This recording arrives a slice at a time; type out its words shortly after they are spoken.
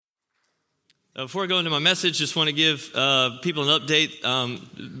Before I go into my message, just want to give people an update.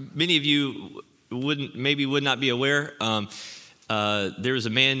 Many of you would not be aware. There was a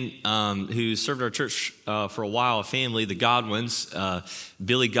man who served our church for a while, a family, the Godwins.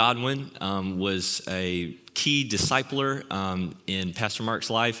 Billy Godwin was a key discipler in Pastor Mark's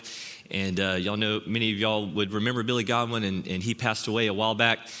life. And y'all know, many of y'all would remember Billy Godwin, and he passed away a while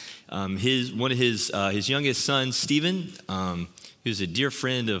back. One of his youngest sons, Stephen, who's a dear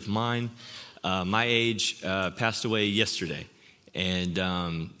friend of mine, my age, passed away yesterday,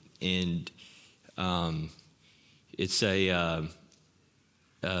 and it's a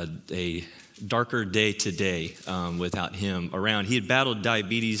darker day today without him around. He had battled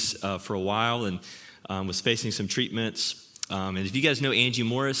diabetes for a while and was facing some treatments. And if you guys know Angie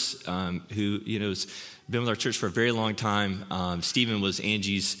Morris, who has been with our church for a very long time, Stephen was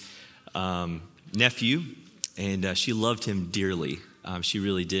Angie's nephew, and she loved him dearly. She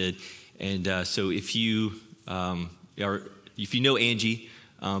really did. And so if you know Angie,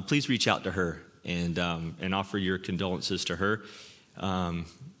 please reach out to her and offer your condolences to her.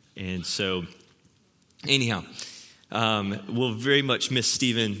 And so anyhow, we'll very much miss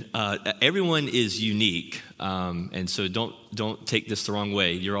Stephen. Everyone is unique, and so don't take this the wrong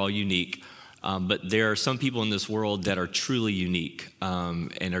way. You're all unique. But there are some people in this world that are truly unique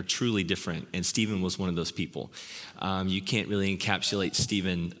and are truly different, and Stephen was one of those people. You can't really encapsulate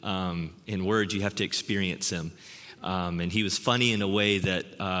Stephen in words. You have to experience him. And he was funny in a way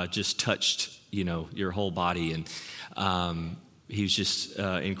that just touched, your whole body. And he was just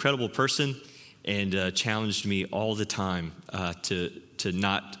an incredible person and challenged me all the time to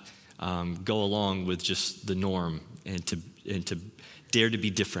not go along with just the norm and to dare to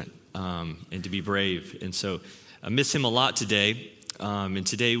be different. And to be brave. And so I miss him a lot today. And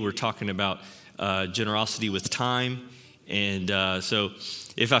today we're talking about generosity with time. And so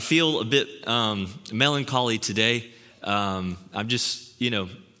if I feel a bit melancholy today, I'm just, doing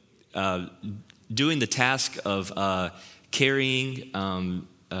the task of carrying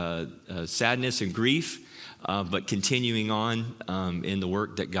sadness and grief, but continuing on in the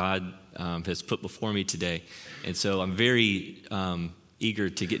work that God has put before me today. And so I'm very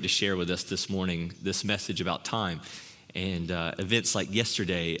eager to get to share with us this morning this message about time. And events like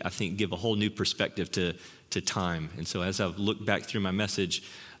yesterday, I think, give a whole new perspective to time. And so as I've looked back through my message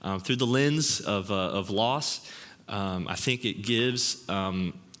through the lens of loss, I think it gives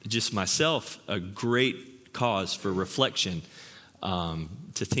just myself a great cause for reflection to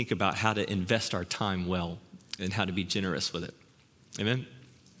think about how to invest our time well and how to be generous with it. Amen?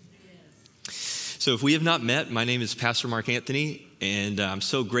 So if we have not met, my name is Pastor Mark Anthony, and I'm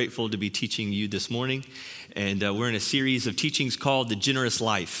so grateful to be teaching you this morning. And we're in a series of teachings called The Generous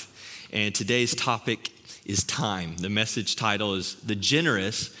Life. And today's topic is time. The message title is The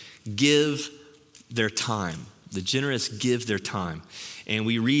Generous Give Their Time. The generous give their time. And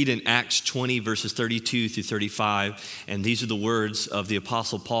we read in Acts 20, verses 32 through 35. And these are the words of the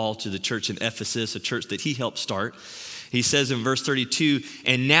Apostle Paul to the church in Ephesus, a church that he helped start. He says in verse 32,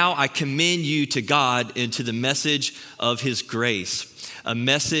 "And now I commend you to God and to the message of his grace, a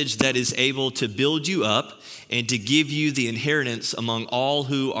message that is able to build you up and to give you the inheritance among all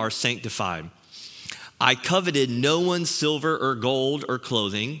who are sanctified. I coveted no one's silver or gold or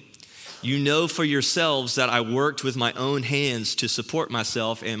clothing. You know for yourselves that I worked with my own hands to support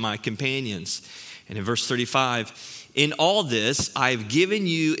myself and my companions." And in verse 35, "In all this I have given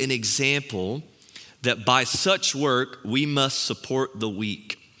you an example that by such work we must support the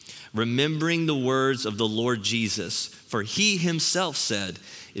weak, remembering the words of the Lord Jesus. For he himself said,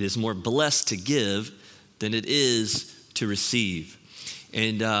 'It is more blessed to give than it is to receive.'"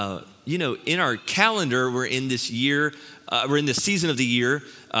 And, in our calendar, we're in this season of the year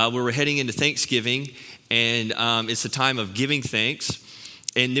where we're heading into Thanksgiving, and it's a time of giving thanks.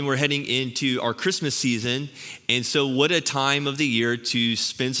 And then we're heading into our Christmas season. And so what a time of the year to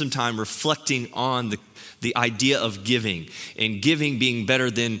spend some time reflecting on the idea of giving, and giving being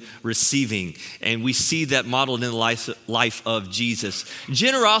better than receiving. And we see that modeled in the life of Jesus.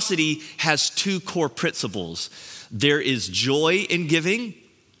 Generosity has two core principles. There is joy in giving,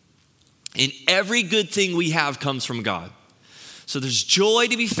 and every good thing we have comes from God. So there's joy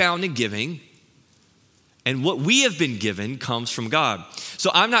to be found in giving. And what we have been given comes from God.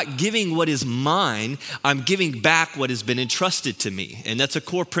 So I'm not giving what is mine, I'm giving back what has been entrusted to me. And that's a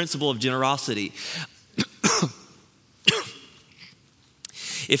core principle of generosity.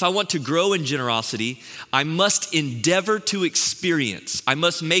 If I want to grow in generosity, I must endeavor to experience, I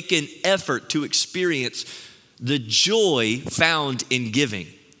must make an effort to experience the joy found in giving.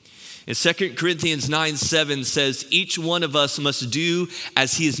 And 2 Corinthians 9:7 says, each one of us must do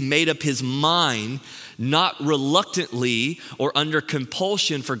as he has made up his mind, not reluctantly or under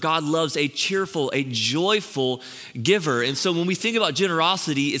compulsion, for God loves a cheerful, a joyful giver. And so when we think about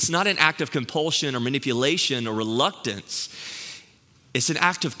generosity, it's not an act of compulsion or manipulation or reluctance. It's an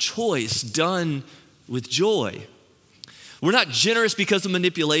act of choice done with joy. We're not generous because of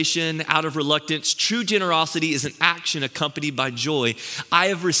manipulation, out of reluctance. True generosity is an action accompanied by joy. I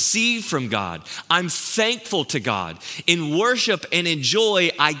have received from God. I'm thankful to God. In worship and in joy,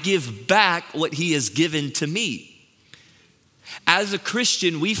 I give back what he has given to me. As a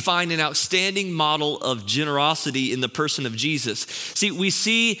Christian, we find an outstanding model of generosity in the person of Jesus. See, we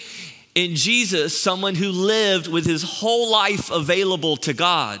see in Jesus someone who lived with his whole life available to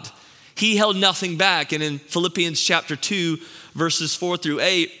God. He held nothing back. And in Philippians chapter 2, verses 4 through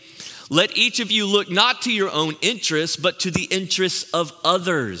 8, let each of you look not to your own interests, but to the interests of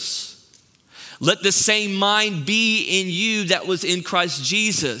others. Let the same mind be in you that was in Christ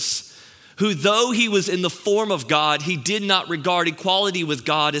Jesus, who though he was in the form of God, he did not regard equality with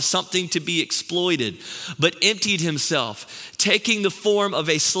God as something to be exploited, but emptied himself, taking the form of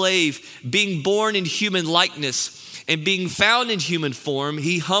a slave, being born in human likeness. And being found in human form,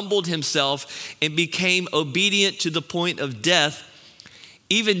 he humbled himself and became obedient to the point of death,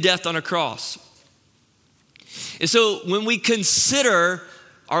 even death on a cross. And so when we consider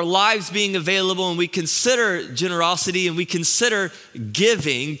our lives being available and we consider generosity and we consider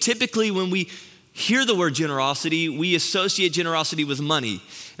giving, typically when we hear the word generosity, we associate generosity with money.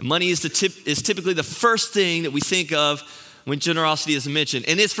 And money is typically the first thing that we think of when generosity is mentioned.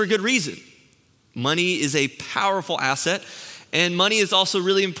 And it's for good reason. Money is a powerful asset, and money is also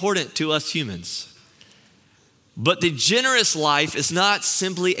really important to us humans. But the generous life is not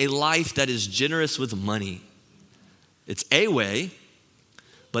simply a life that is generous with money. It's a way,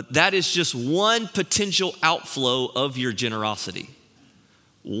 but that is just one potential outflow of your generosity.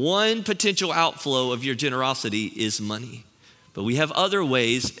 One potential outflow of your generosity is money. But we have other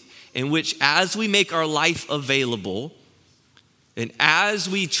ways in which, as we make our life available, and as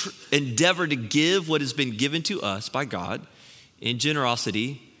we endeavor to give what has been given to us by God in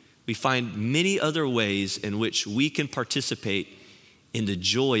generosity, we find many other ways in which we can participate in the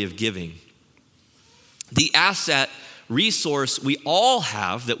joy of giving. The asset resource we all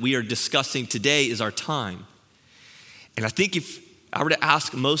have that we are discussing today is our time. And I think if I were to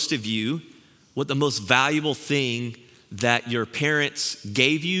ask most of you what the most valuable thing that your parents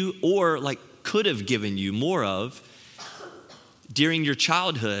gave you or could have given you more of during your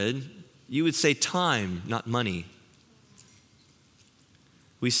childhood, you would say time, not money.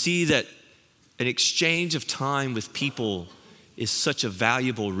 We see that an exchange of time with people is such a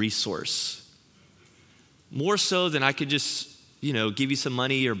valuable resource. More so than I could just, give you some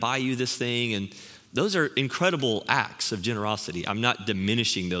money or buy you this thing. And those are incredible acts of generosity. I'm not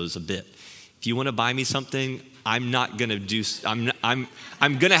diminishing those a bit. If you want to buy me something, I'm going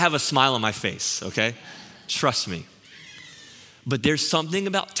to have a smile on my face, okay? Trust me. But there's something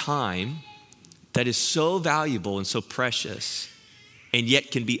about time that is so valuable and so precious and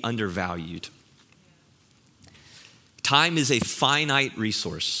yet can be undervalued. Time is a finite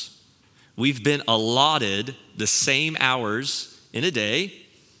resource. We've been allotted the same hours in a day,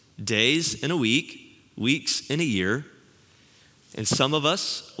 days in a week, weeks in a year, and some of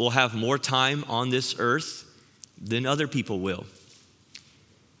us will have more time on this earth than other people will.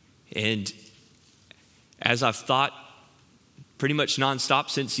 And as I've thought pretty much nonstop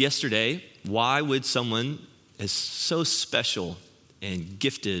since yesterday, why would someone as so special and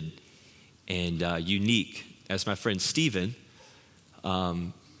gifted and unique as my friend Stephen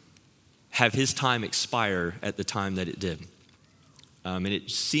have his time expire at the time that it did? And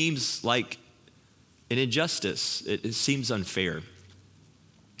it seems like an injustice. It seems unfair.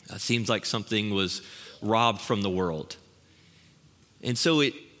 It seems like something was robbed from the world. And so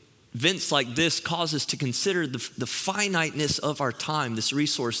events like this cause us to consider the finiteness of our time, this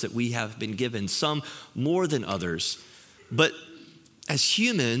resource that we have been given, some more than others. But as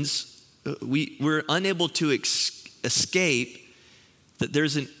humans, we're unable to escape that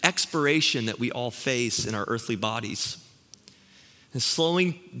there's an expiration that we all face in our earthly bodies. And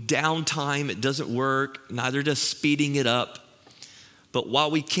slowing down time, it doesn't work, neither does speeding it up. But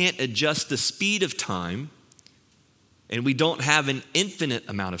while we can't adjust the speed of time, and we don't have an infinite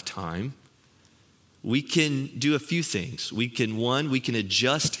amount of time, we can do a few things. We can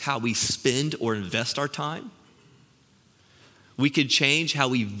adjust how we spend or invest our time. We can change how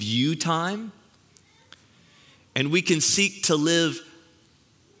we view time. And we can seek to live,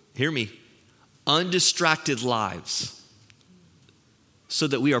 hear me, undistracted lives so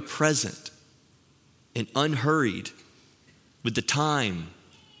that we are present and unhurried with the time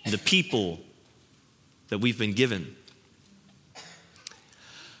and the people that we've been given.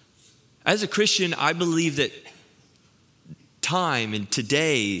 As a Christian, I believe that time and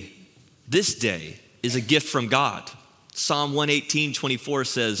today, this day, is a gift from God. Psalm 118:24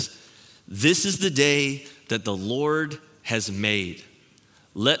 says, "This is the day that the Lord has made.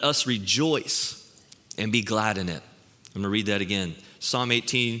 Let us rejoice and be glad in it." I'm going to read that again. Psalm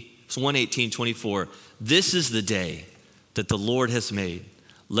 118:24. "This is the day that the Lord has made.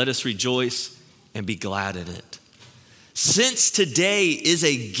 Let us rejoice and be glad in it." Since today is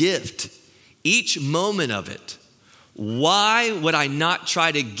a gift, each moment of it, why would I not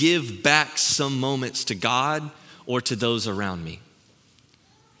try to give back some moments to God or to those around me?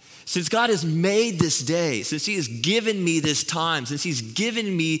 Since God has made this day, since he has given me this time, since he's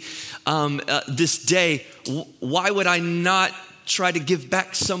given me this day, why would I not try to give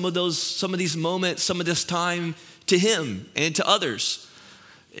back some of these moments, some of this time to him and to others?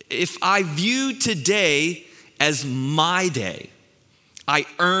 If I view today as my day, I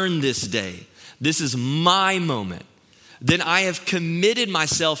earned this day, this is my moment, then I have committed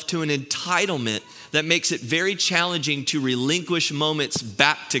myself to an entitlement that makes it very challenging to relinquish moments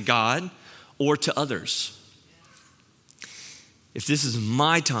back to God or to others. If this is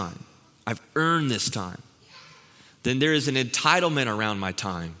my time, I've earned this time, then there is an entitlement around my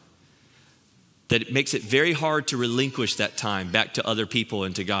time that it makes it very hard to relinquish that time back to other people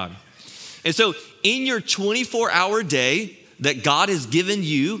and to God. And so in your 24-hour day that God has given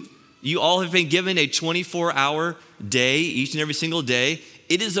you, you all have been given a 24-hour day, each and every single day.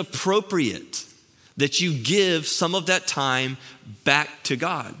 It is appropriate that you give some of that time back to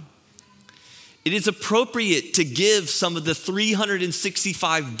God. It is appropriate to give some of the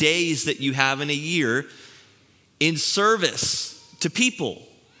 365 days that you have in a year in service to people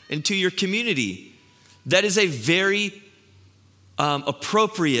and to your community. That is a very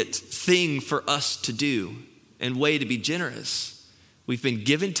appropriate thing for us to do and way to be generous. We've been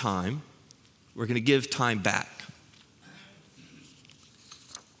given time. We're going to give time back.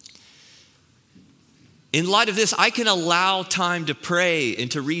 In light of this, I can allow time to pray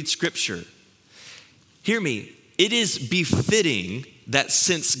and to read scripture. Hear me. It is befitting that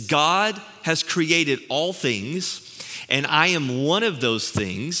since God has created all things, and I am one of those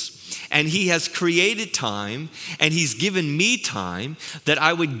things, and he has created time, and he's given me time, that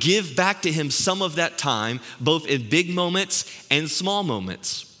I would give back to him some of that time, both in big moments and small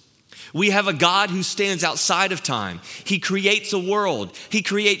moments. We have a God who stands outside of time. He creates a world. He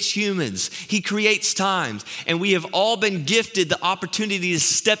creates humans. He creates times. And we have all been gifted the opportunity to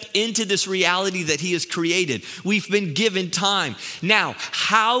step into this reality that he has created. We've been given time. Now,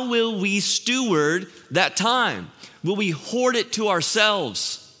 how will we steward that time? Will we hoard it to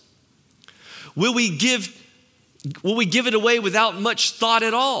ourselves? Will we give it away without much thought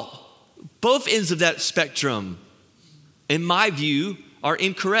at all? Both ends of that spectrum, in my view, are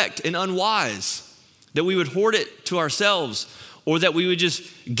incorrect and unwise. That we would hoard it to ourselves, or that we would just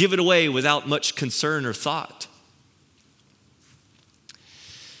give it away without much concern or thought.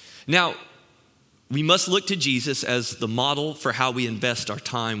 Now, we must look to Jesus as the model for how we invest our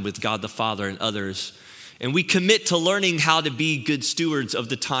time with God the Father and others. And we commit to learning how to be good stewards of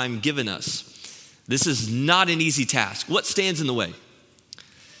the time given us. This is not an easy task. What stands in the way?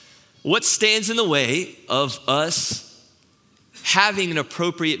 What stands in the way of us having an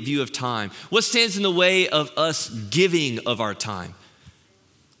appropriate view of time? What stands in the way of us giving of our time?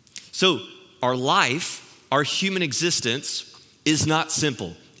 So our life, our human existence is not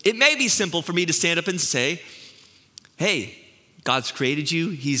simple. It may be simple for me to stand up and say, hey, God's created you.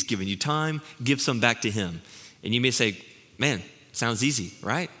 He's given you time. Give some back to him. And you may say, man, sounds easy,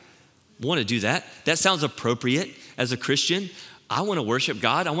 right? I want to do that. That sounds appropriate as a Christian. I want to worship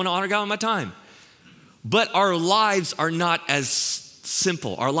God. I want to honor God with my time. But our lives are not as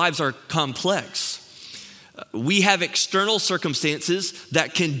simple. Our lives are complex. We have external circumstances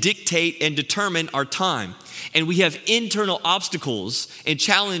that can dictate and determine our time. And we have internal obstacles and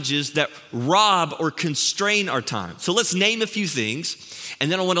challenges that rob or constrain our time. So let's name a few things,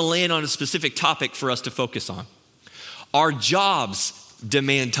 and then I want to land on a specific topic for us to focus on. Our jobs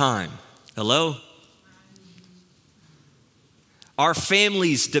demand time. Hello? Our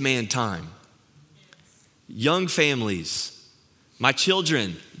families demand time. Young families, my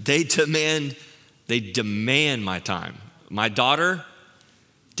children, they demand my time. My daughter,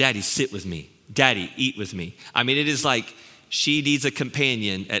 Daddy, sit with me. Daddy, eat with me. I mean, it is like she needs a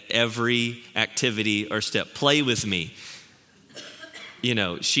companion at every activity or step. Play with me. You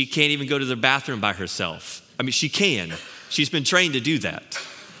know, she can't even go to the bathroom by herself. I mean, she can, She's been trained to do that.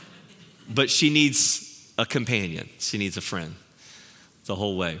 But she needs a companion. She needs a friend the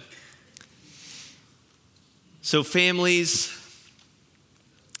whole way. So families,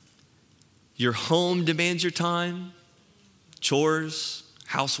 your home demands your time, chores,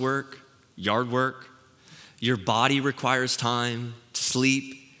 housework, yard work. Your body requires time to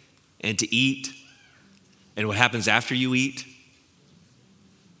sleep and to eat. And what happens after you eat?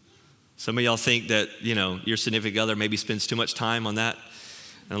 Some of y'all think that, your significant other maybe spends too much time on that.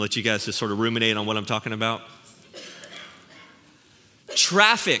 And I'll let you guys just sort of ruminate on what I'm talking about.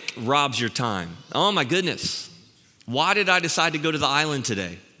 Traffic robs your time. Oh my goodness. Why did I decide to go to the island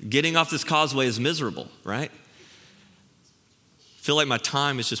today? Getting off this causeway is miserable, right? I feel like my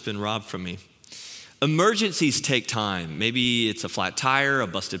time has just been robbed from me. Emergencies take time. Maybe it's a flat tire, a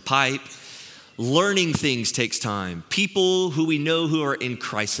busted pipe. Learning things takes time. People who we know who are in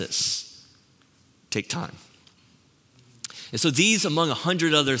crisis take time. And so these, among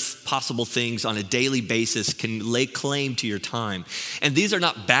 100 other possible things on a daily basis, can lay claim to your time. And these are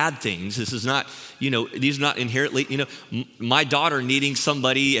not bad things. This is not, these are not inherently, my daughter needing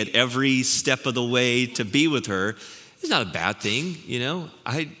somebody at every step of the way to be with her is not a bad thing.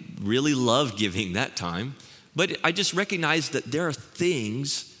 I really love giving that time. But I just recognize that there are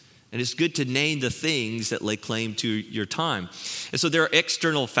things, and it's good to name the things that lay claim to your time. And so there are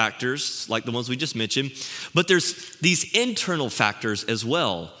external factors like the ones we just mentioned, but there's these internal factors as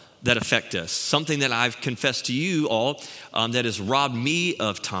well that affect us. Something that I've confessed to you all that has robbed me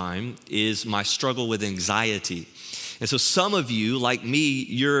of time is my struggle with anxiety. And so some of you, like me,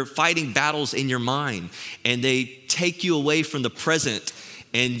 you're fighting battles in your mind, and they take you away from the present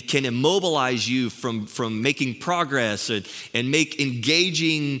and can immobilize you from making progress and make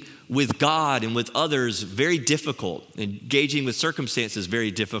engaging with God and with others very difficult, engaging with circumstances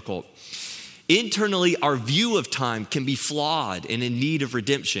very difficult. Internally, our view of time can be flawed and in need of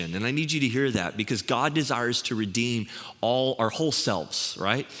redemption. And I need you to hear that, because God desires to redeem all our whole selves,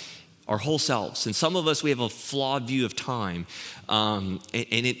 right? Our whole selves. And some of us, we have a flawed view of time, and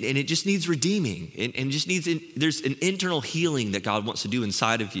it just needs redeeming. And just needs, there's an internal healing that God wants to do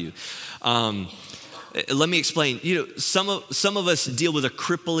inside of you. Let me explain. Some of us deal with a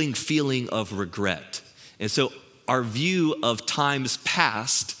crippling feeling of regret. And so our view of times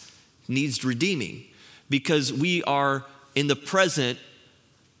past needs redeeming, because we are in the present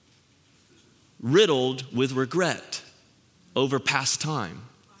riddled with regret over past time.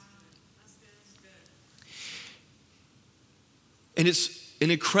 And it's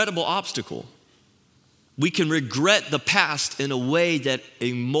an incredible obstacle. We can regret the past in a way that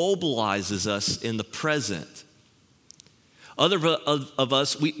immobilizes us in the present. Other of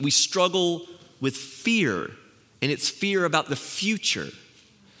us, we struggle with fear, and it's fear about the future.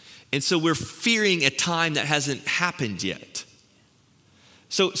 And so we're fearing a time that hasn't happened yet.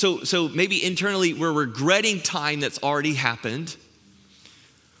 So maybe internally we're regretting time that's already happened.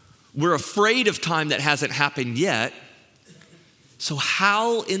 We're afraid of time that hasn't happened yet. So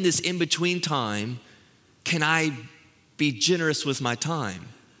how in this in-between time can I be generous with my time?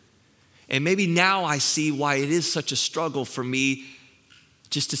 And maybe now I see why it is such a struggle for me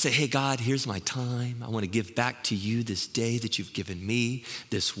just to say, hey, God, here's my time. I want to give back to you this day that you've given me,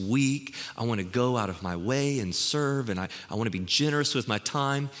 this week. I want to go out of my way and serve, and I want to be generous with my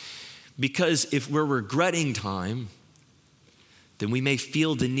time. Because if we're regretting time, then we may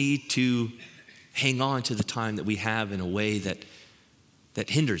feel the need to hang on to the time that we have in a way that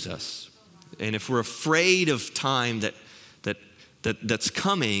hinders us. And if we're afraid of time that's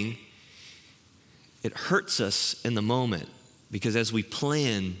coming, it hurts us in the moment, because as we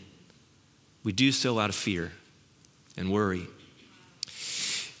plan, we do so out of fear and worry.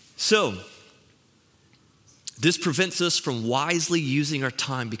 So, this prevents us from wisely using our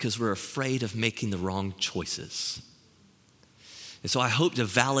time because we're afraid of making the wrong choices. And so I hope to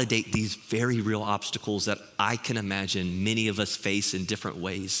validate these very real obstacles that I can imagine many of us face in different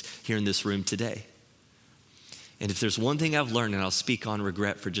ways here in this room today. And if there's one thing I've learned, and I'll speak on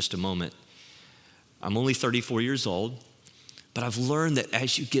regret for just a moment. I'm only 34 years old, but I've learned that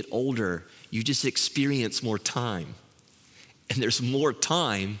as you get older, you just experience more time. And there's more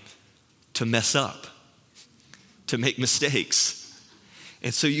time to mess up, to make mistakes.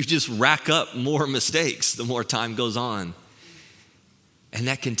 And so you just rack up more mistakes the more time goes on. And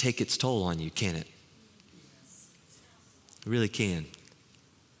that can take its toll on you, can't it? It really can.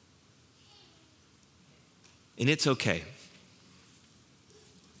 And it's okay.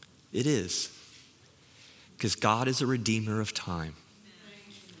 It is. Because God is a redeemer of time.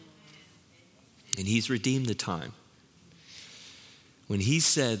 And he's redeemed the time. When he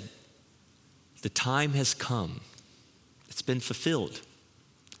said, the time has come, It's been fulfilled.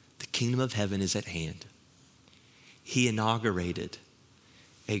 The kingdom of heaven is at hand. He inaugurated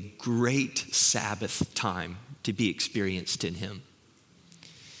a great Sabbath time to be experienced in him.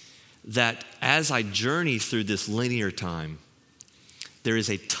 That as I journey through this linear time, there is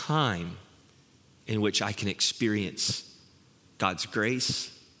a time in which I can experience God's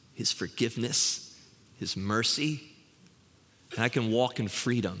grace, his forgiveness, his mercy, and I can walk in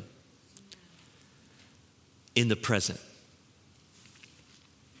freedom in the present.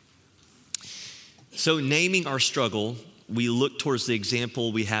 So naming our struggle, we look towards the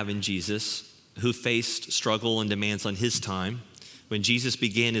example we have in Jesus, who faced struggle and demands on his time. When Jesus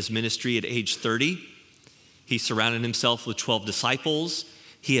began his ministry at age 30, he surrounded himself with 12 disciples.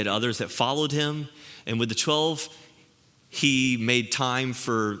 He had others that followed him. And with the 12, he made time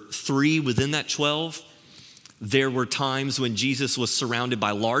for 3 within that 12. There were times when Jesus was surrounded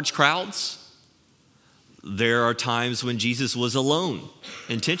by large crowds. There are times when Jesus was alone,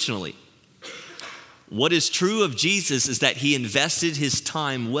 intentionally. What is true of Jesus is that he invested his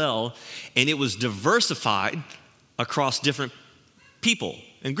time well, and it was diversified across different people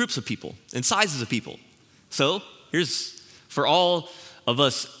and groups of people and sizes of people. So here's for all of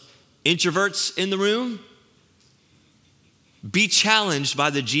us introverts in the room, be challenged by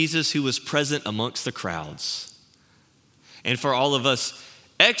the Jesus who was present amongst the crowds. And for all of us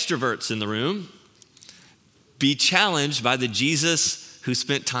extroverts in the room, be challenged by the Jesus who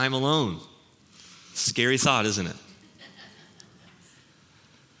spent time alone. Scary thought, isn't it?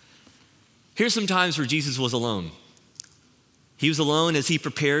 Here's some times where Jesus was alone. He was alone as he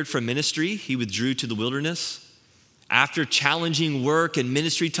prepared for ministry. He withdrew to the wilderness. After challenging work and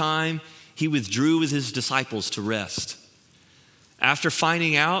ministry time, he withdrew with his disciples to rest. After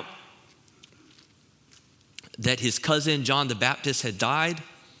finding out that his cousin John the Baptist had died,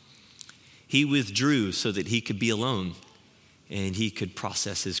 he withdrew so that he could be alone and he could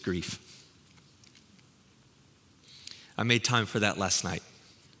process his grief. I made time for that last night.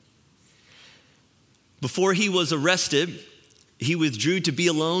 Before he was arrested, he withdrew to be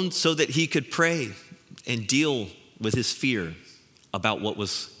alone so that he could pray and deal with his fear about what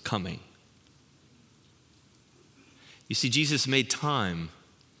was coming. You see, Jesus made time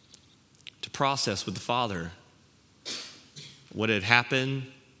to process with the Father what had happened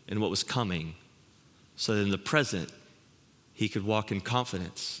and what was coming, so that in the present, he could walk in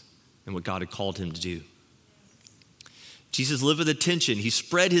confidence in what God had called him to do. Jesus lived with attention. He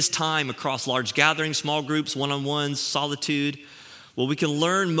spread his time across large gatherings, small groups, one-on-ones, solitude. Well, we can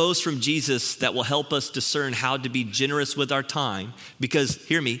learn most from Jesus that will help us discern how to be generous with our time, because,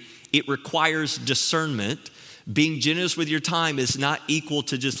 hear me, it requires discernment. Being generous with your time is not equal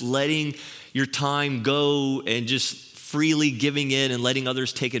to just letting your time go and just freely giving it and letting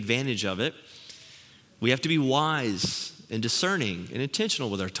others take advantage of it. We have to be wise and discerning and intentional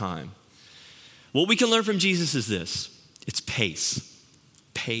with our time. What we can learn from Jesus is this. It's pace,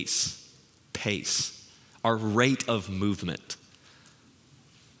 our rate of movement.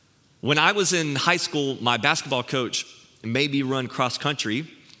 When I was in high school, my basketball coach made me run cross country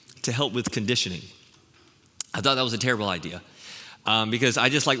to help with conditioning. I thought that was a terrible idea because I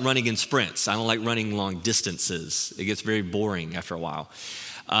just like running in sprints. I don't like running long distances. It gets very boring after a while.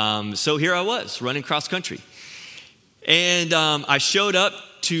 So here I was running cross country. And I showed up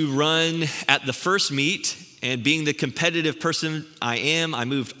to run at the first meet. And being the competitive person I am, I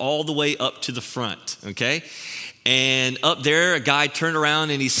moved all the way up to the front, okay? And up there, a guy turned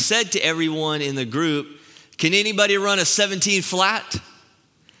around and he said to everyone in the group, "Can anybody run a 17 flat?"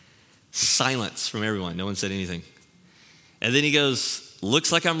 Silence from everyone. No one said anything. And then he goes,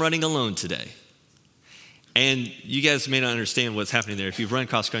 "Looks like I'm running alone today." And you guys may not understand what's happening there. If you've run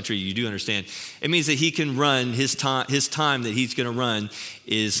cross country, you do understand. It means that he can run his time that he's going to run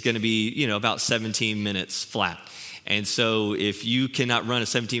is going to be, about 17 minutes flat. And so if you cannot run a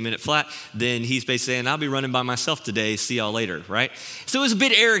 17-minute flat, then he's basically saying, "I'll be running by myself today. See y'all later," right? So it was a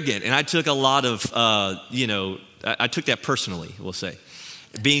bit arrogant, and I took a lot of, I took that personally, we'll say,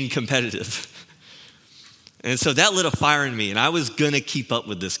 being competitive. And so that lit a fire in me, and I was going to keep up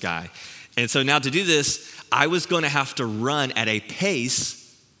with this guy. And so now to do this, I was going to have to run at a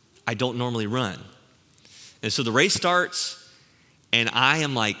pace I don't normally run. And so the race starts, and I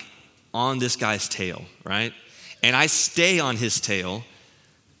am like on this guy's tail, right? And I stay on his tail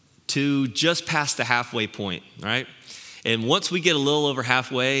to just past the halfway point, right? And once we get a little over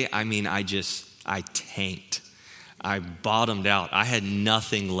halfway, I tanked. I bottomed out. I had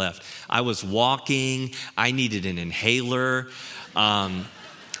nothing left. I was walking. I needed an inhaler.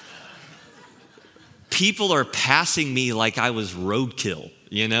 People are passing me like I was roadkill.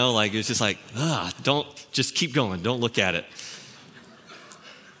 Like it was just like, don't, just keep going. Don't look at it.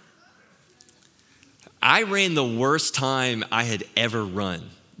 I ran the worst time I had ever run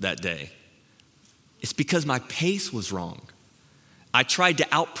that day. It's because my pace was wrong. I tried to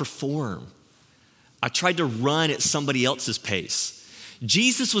outperform. I tried to run at somebody else's pace.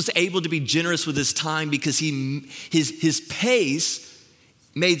 Jesus was able to be generous with his time because his pace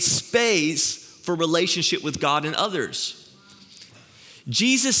made space for relationship with God and others.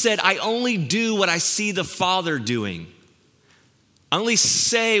 Jesus said, I only do what I see the Father doing. I only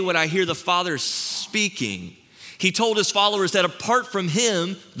say what I hear the Father speaking. He told his followers that apart from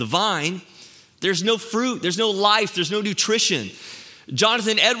him, the vine, there's no fruit, there's no life, there's no nutrition.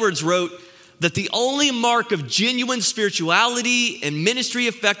 Jonathan Edwards wrote that the only mark of genuine spirituality and ministry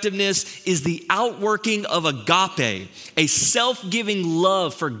effectiveness is the outworking of agape, a self-giving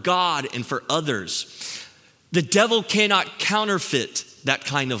love for God and for others. The devil cannot counterfeit that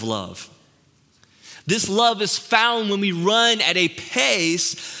kind of love. This love is found when we run at a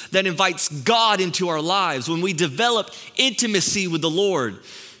pace that invites God into our lives, when we develop intimacy with the Lord.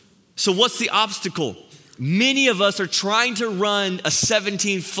 So what's the obstacle? Many of us are trying to run a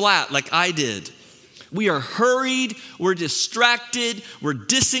 17 flat like I did. We are hurried, we're distracted, we're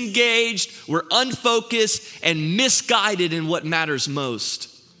disengaged, we're unfocused, and misguided in what matters most.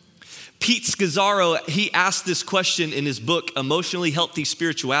 Pete Scazzaro, he asked this question in his book, Emotionally Healthy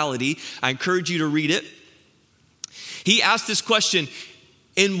Spirituality. I encourage you to read it. He asked this question,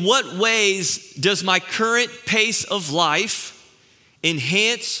 in what ways does my current pace of life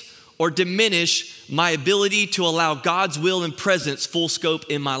enhance or diminish my ability to allow God's will and presence full scope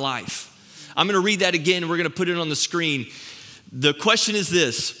in my life? I'm going to read that again and we're going to put it on the screen. The question is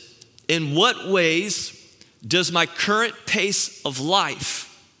this: in what ways does my current pace of life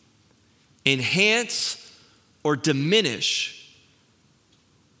enhance or diminish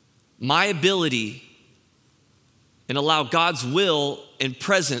my ability and allow God's will and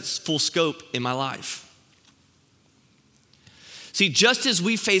presence full scope in my life? See, just as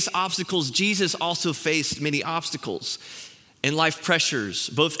we face obstacles, Jesus also faced many obstacles and life pressures,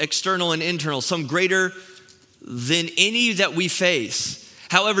 both external and internal, some greater than any that we face.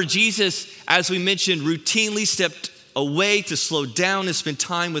 However, Jesus, as we mentioned, routinely stepped away to slow down and spend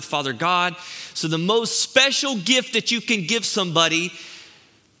time with Father God. So the most special gift that you can give somebody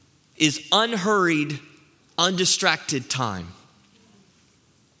is unhurried, undistracted time.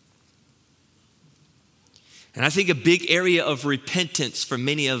 And I think a big area of repentance for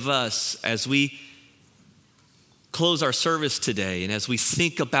many of us as we close our service today and as we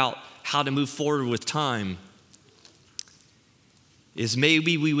think about how to move forward with time is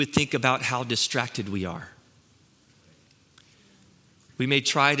maybe we would think about how distracted we are. We may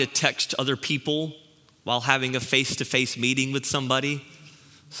try to text other people while having a face-to-face meeting with somebody.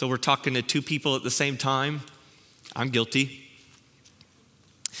 So we're talking to two people at the same time. I'm guilty.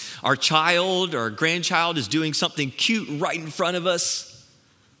 Our child or our grandchild is doing something cute right in front of us,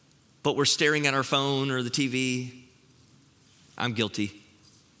 but we're staring at our phone or the TV. I'm guilty.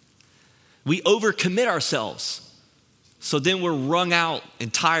 We overcommit ourselves. So then we're wrung out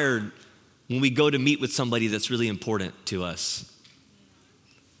and tired when we go to meet with somebody that's really important to us.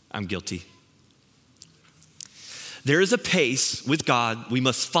 I'm guilty. There is a pace with God we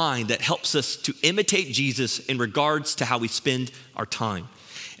must find that helps us to imitate Jesus in regards to how we spend our time.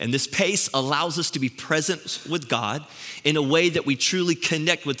 And this pace allows us to be present with God in a way that we truly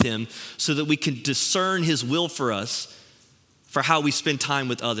connect with him so that we can discern his will for us for how we spend time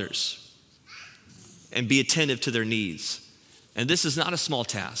with others and be attentive to their needs. And this is not a small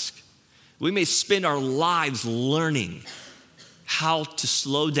task. We may spend our lives learning how to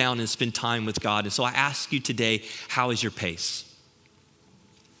slow down and spend time with God. And so I ask you today, how is your pace?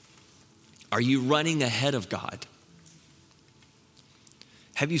 Are you running ahead of God?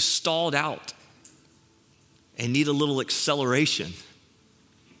 Have you stalled out and need a little acceleration?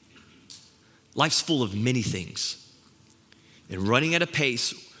 Life's full of many things. And running at a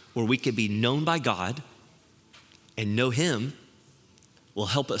pace where we can be known by God and know him will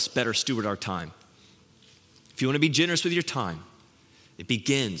help us better steward our time. If you want to be generous with your time, it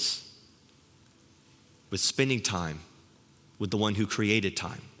begins with spending time with the one who created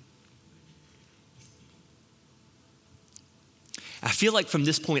time. I feel like from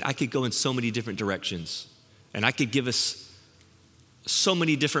this point, I could go in so many different directions, and I could give us so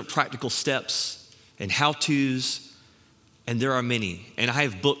many different practical steps and how-tos, and there are many. And I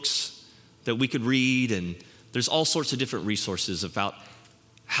have books that we could read, and there's all sorts of different resources about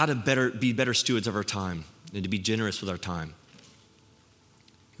how to be better stewards of our time and to be generous with our time,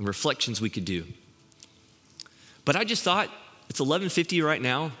 and reflections we could do. But I just thought It's 11:50 right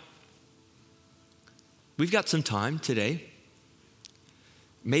now. We've got some time today.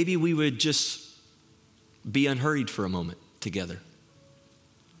 Maybe we would just be unhurried for a moment together.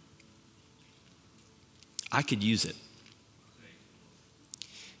 I could use it.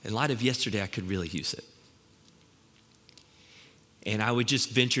 In light of yesterday, I could really use it. And I would just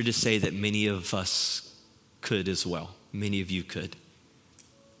venture to say that many of us could as well. Many of you could.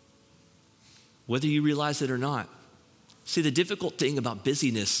 Whether you realize it or not. See, the difficult thing about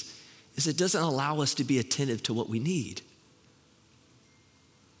busyness is it doesn't allow us to be attentive to what we need.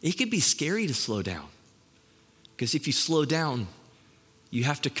 It can be scary to slow down. Because if you slow down, you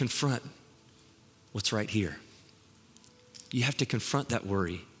have to confront what's right here. You have to confront that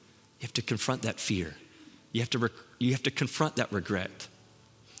worry. You have to confront that fear. You have to confront that regret.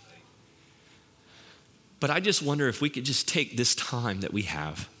 But I just wonder if we could just take this time that we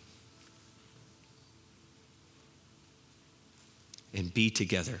have and be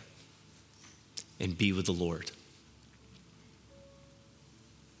together and be with the Lord.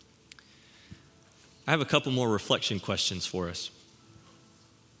 I have a couple more reflection questions for us.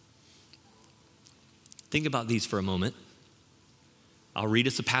 Think about these for a moment. I'll read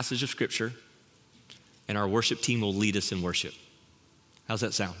us a passage of scripture, and our worship team will lead us in worship. How's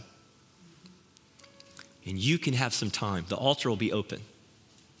that sound? And you can have some time. The altar will be open.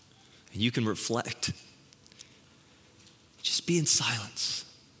 And you can reflect. Just be in silence.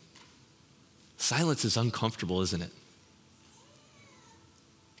 Silence is uncomfortable, isn't it?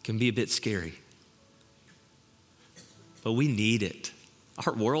 It can be a bit scary. But we need it.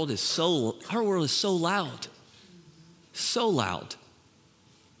 Our world is so loud. So loud.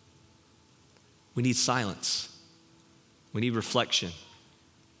 We need silence. We need reflection.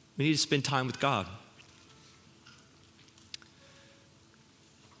 We need to spend time with God.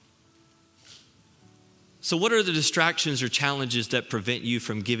 So what are the distractions or challenges that prevent you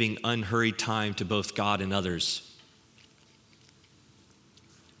from giving unhurried time to both God and others?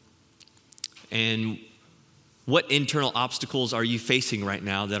 And what internal obstacles are you facing right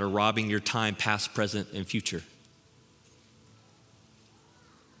now that are robbing your time past, present, and future?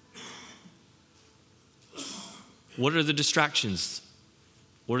 What are the distractions?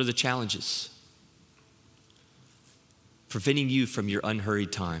 What are the challenges preventing you from your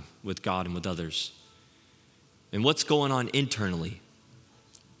unhurried time with God and with others? And what's going on internally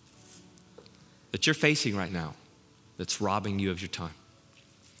that you're facing right now that's robbing you of your time?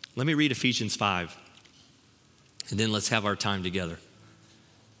 Let me read Ephesians 5, and then let's have our time together.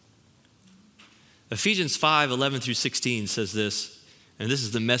 Ephesians 5, 11 through 16 says this, and this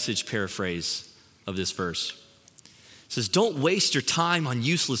is the Message paraphrase of this verse. It says, don't waste your time on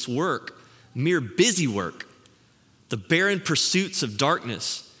useless work, mere busy work, the barren pursuits of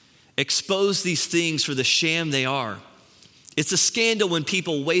darkness. Expose these things for the sham they are. It's a scandal when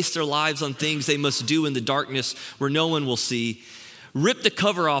people waste their lives on things they must do in the darkness where no one will see. Rip the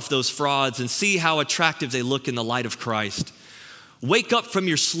cover off those frauds and see how attractive they look in the light of Christ. Wake up from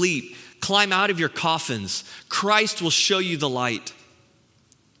your sleep. Climb out of your coffins. Christ will show you the light.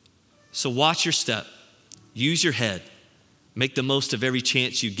 So watch your step. Use your head. Make the most of every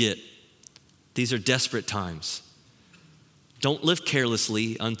chance you get. These are desperate times. Don't live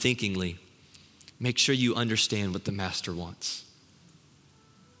carelessly, unthinkingly. Make sure you understand what the Master wants.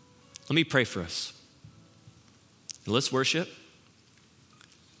 Let me pray for us. And let's worship.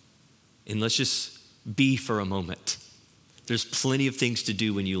 And let's just be for a moment. There's plenty of things to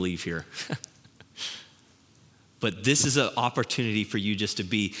do when you leave here. But this is an opportunity for you just to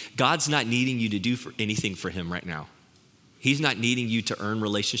be. God's not needing you to do anything for him right now. He's not needing you to earn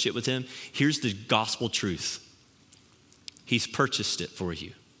relationship with him. Here's the gospel truth. He's purchased it for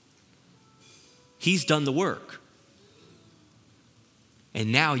you. He's done the work.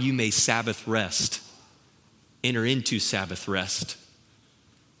 And now you may Sabbath rest. Enter into Sabbath rest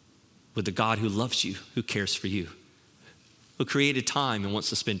with the God who loves you, who cares for you, who created time and wants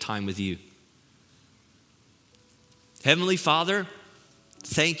to spend time with you. Heavenly Father,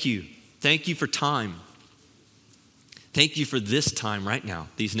 thank you. Thank you for time. Thank you for this time right now,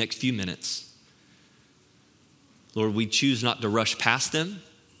 these next few minutes. Lord, we choose not to rush past them.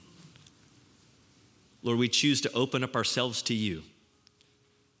 Lord, we choose to open up ourselves to you.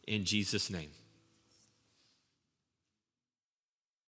 In Jesus' name.